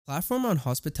Platform on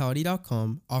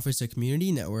Hospitality.com offers a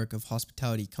community network of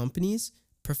hospitality companies,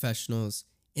 professionals,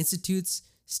 institutes,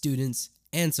 students,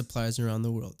 and suppliers around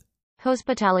the world.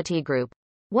 Hospitality Group.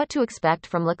 What to expect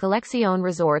from La Colección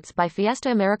Resorts by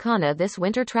Fiesta Americana this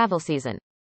winter travel season.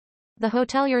 The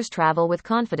Hoteliers Travel with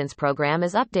Confidence program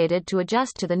is updated to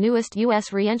adjust to the newest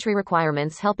U.S. re-entry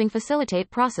requirements, helping facilitate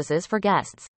processes for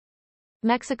guests.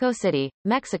 Mexico City,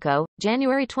 Mexico,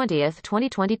 January 20,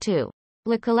 2022.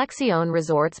 La Colección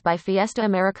Resorts by Fiesta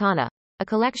Americana, a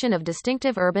collection of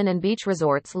distinctive urban and beach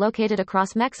resorts located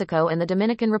across Mexico and the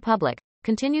Dominican Republic,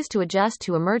 continues to adjust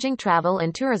to emerging travel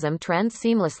and tourism trends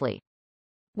seamlessly.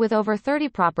 With over 30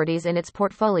 properties in its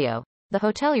portfolio, the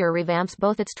hotelier revamps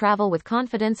both its Travel with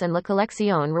Confidence and La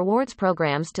Colección Rewards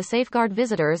programs to safeguard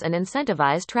visitors and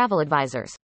incentivize travel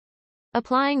advisors.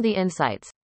 Applying the insights.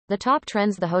 The top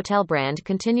trends the hotel brand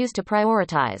continues to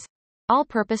prioritize.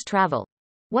 All-purpose travel.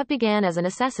 What began as a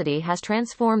necessity has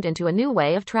transformed into a new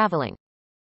way of traveling.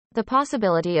 The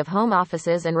possibility of home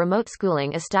offices and remote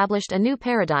schooling established a new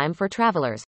paradigm for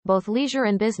travelers, both leisure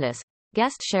and business.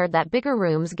 Guests shared that bigger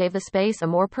rooms gave the space a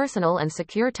more personal and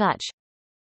secure touch.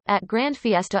 At Grand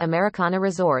Fiesta Americana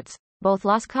Resorts, both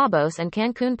Los Cabos and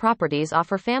Cancun properties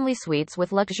offer family suites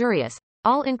with luxurious,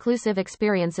 all-inclusive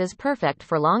experiences perfect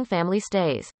for long family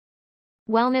stays.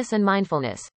 Wellness and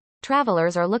mindfulness.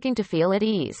 Travelers are looking to feel at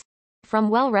ease.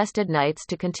 From well-rested nights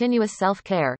to continuous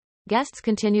self-care, guests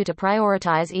continue to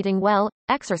prioritize eating well,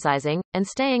 exercising, and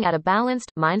staying at a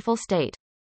balanced, mindful state.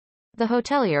 The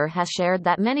hotelier has shared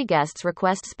that many guests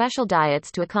request special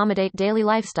diets to accommodate daily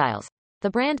lifestyles.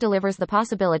 The brand delivers the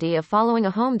possibility of following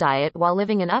a home diet while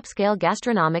living an upscale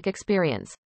gastronomic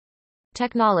experience.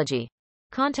 Technology.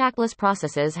 Contactless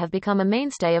processes have become a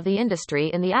mainstay of the industry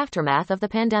in the aftermath of the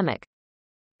pandemic.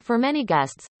 For many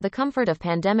guests, the comfort of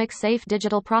pandemic-safe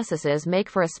digital processes make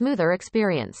for a smoother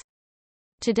experience.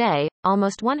 Today,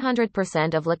 almost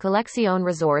 100% of La Colección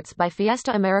Resorts by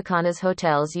Fiesta Americana's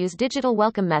hotels use digital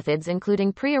welcome methods,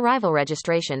 including pre-arrival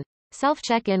registration,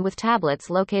 self-check-in with tablets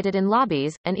located in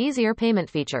lobbies, and easier payment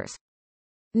features.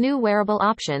 New wearable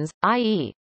options,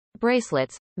 i.e.,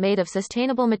 bracelets, made of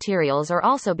sustainable materials, are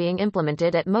also being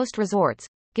implemented at most resorts,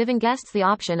 giving guests the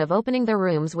option of opening their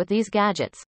rooms with these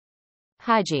gadgets.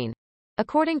 Hygiene.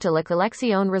 According to La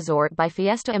Colección Resort by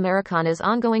Fiesta Americana's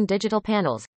ongoing digital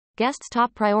panels, guests'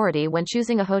 top priority when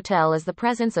choosing a hotel is the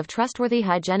presence of trustworthy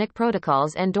hygienic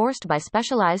protocols endorsed by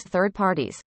specialized third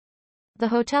parties. The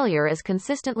hotelier is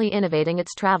consistently innovating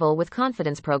its Travel with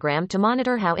Confidence program to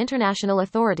monitor how international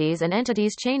authorities and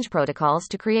entities change protocols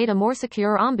to create a more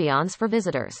secure ambiance for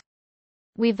visitors.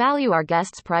 We value our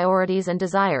guests' priorities and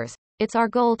desires. It's our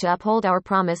goal to uphold our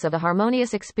promise of a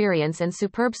harmonious experience and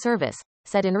superb service,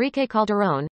 said Enrique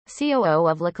Calderón, COO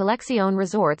of La Colección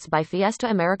Resorts by Fiesta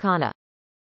Americana.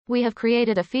 We have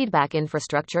created a feedback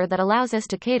infrastructure that allows us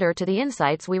to cater to the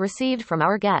insights we received from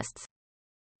our guests.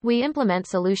 We implement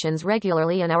solutions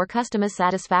regularly, and our customers'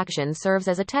 satisfaction serves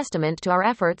as a testament to our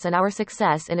efforts and our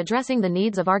success in addressing the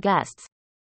needs of our guests.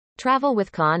 Travel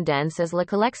with Confidence is La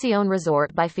Colección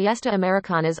Resort by Fiesta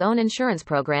Americana's own insurance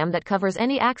program that covers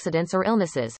any accidents or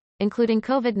illnesses, including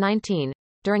COVID-19,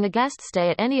 during a guest stay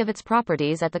at any of its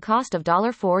properties at the cost of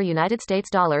 $4 United States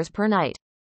per night.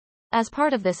 As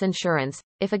part of this insurance,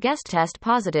 if a guest tests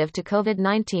positive to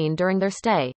COVID-19 during their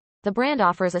stay, the brand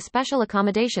offers a special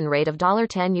accommodation rate of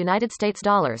 $10 United States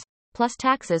plus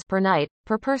taxes per night,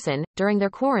 per person, during their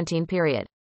quarantine period.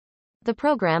 The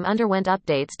program underwent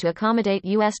updates to accommodate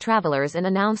U.S. travelers and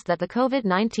announced that the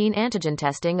COVID-19 antigen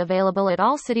testing available at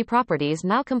all city properties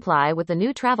now comply with the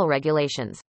new travel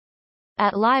regulations.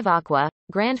 At Live Aqua,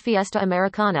 Grand Fiesta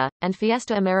Americana, and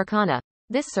Fiesta Americana,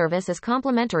 this service is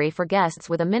complimentary for guests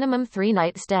with a minimum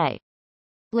 3-night stay.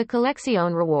 La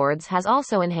Colección Rewards has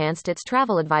also enhanced its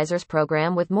travel advisors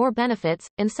program with more benefits,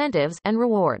 incentives, and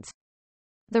rewards.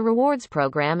 The rewards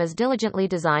program is diligently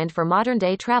designed for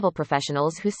modern-day travel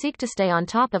professionals who seek to stay on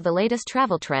top of the latest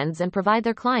travel trends and provide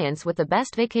their clients with the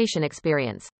best vacation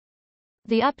experience.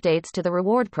 The updates to the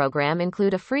reward program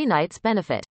include a free night's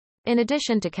benefit. In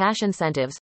addition to cash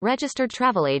incentives, registered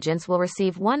travel agents will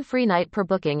receive 1 free night per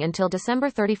booking until December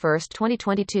 31,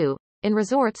 2022, in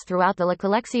resorts throughout the La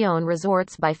Colección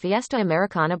Resorts by Fiesta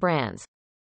Americana brands.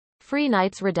 Free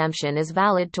nights redemption is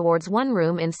valid towards 1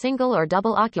 room in single or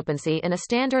double occupancy in a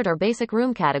standard or basic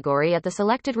room category at the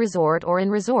selected resort or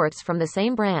in resorts from the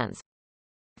same brands.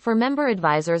 For member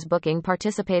advisors booking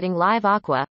participating Live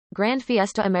Aqua, Grand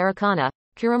Fiesta Americana,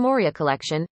 Curamoria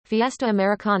Collection, Fiesta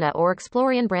Americana or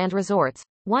Explorian brand resorts,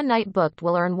 1 night booked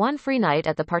will earn 1 free night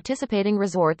at the participating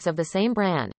resorts of the same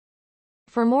brand.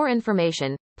 For more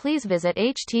information, please visit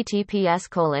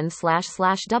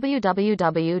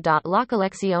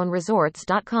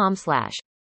https://www.lacoleccionresorts.com/.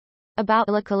 About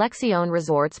La Colección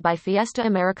Resorts by Fiesta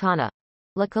Americana.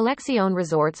 La Colección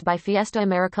Resorts by Fiesta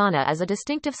Americana is a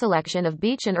distinctive selection of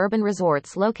beach and urban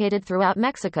resorts located throughout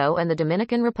Mexico and the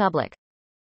Dominican Republic.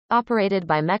 Operated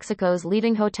by Mexico's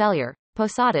leading hotelier,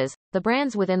 Posadas, the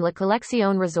brands within La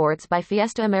Colección Resorts by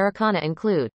Fiesta Americana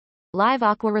include Live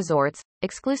Aqua Resorts,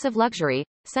 exclusive luxury,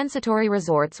 Sensatori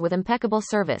Resorts with impeccable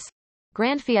service,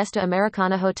 Grand Fiesta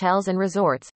Americana Hotels and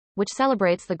Resorts, which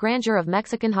celebrates the grandeur of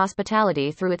Mexican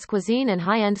hospitality through its cuisine and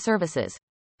high-end services,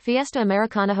 Fiesta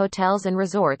Americana Hotels and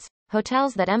Resorts,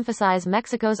 hotels that emphasize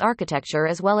Mexico's architecture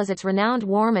as well as its renowned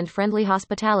warm and friendly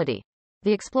hospitality,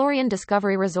 the Explorian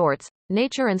Discovery Resorts,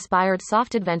 nature-inspired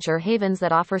soft adventure havens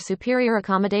that offer superior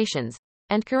accommodations,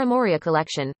 and Curamoria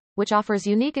Collection, which offers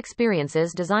unique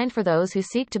experiences designed for those who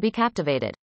seek to be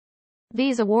captivated.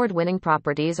 These award-winning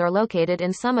properties are located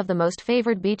in some of the most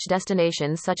favored beach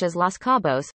destinations such as Los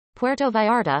Cabos, Puerto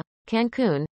Vallarta,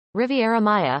 Cancun, Riviera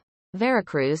Maya,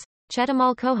 Veracruz,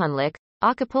 Chetumal-Coyunlic,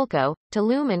 Acapulco,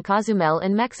 Tulum and Cozumel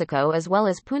in Mexico as well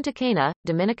as Punta Cana,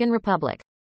 Dominican Republic.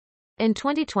 In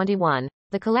 2021,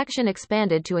 the collection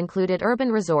expanded to include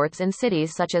urban resorts in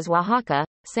cities such as Oaxaca,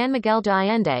 San Miguel de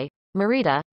Allende,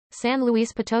 Mérida, San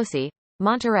Luis Potosí,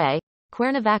 Monterrey,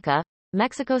 Cuernavaca,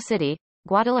 Mexico City,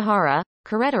 Guadalajara,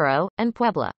 Querétaro, and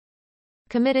Puebla.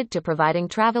 Committed to providing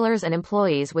travelers and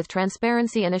employees with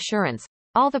transparency and assurance,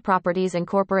 all the properties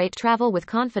incorporate travel with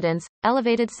confidence,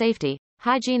 elevated safety,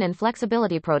 hygiene and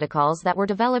flexibility protocols that were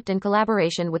developed in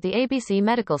collaboration with the ABC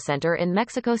Medical Center in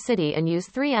Mexico City and use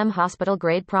 3M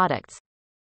hospital-grade products.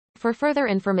 For further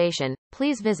information,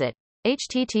 please visit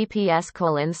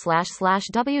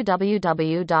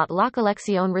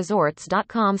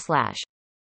https://www.lacoleccionresorts.com/.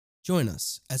 Join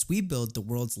us as we build the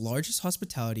world's largest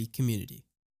hospitality community.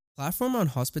 Platform on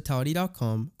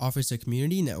Hospitality.com offers a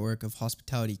community network of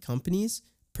hospitality companies,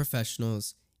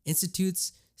 professionals,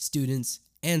 institutes, students,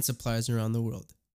 and suppliers around the world.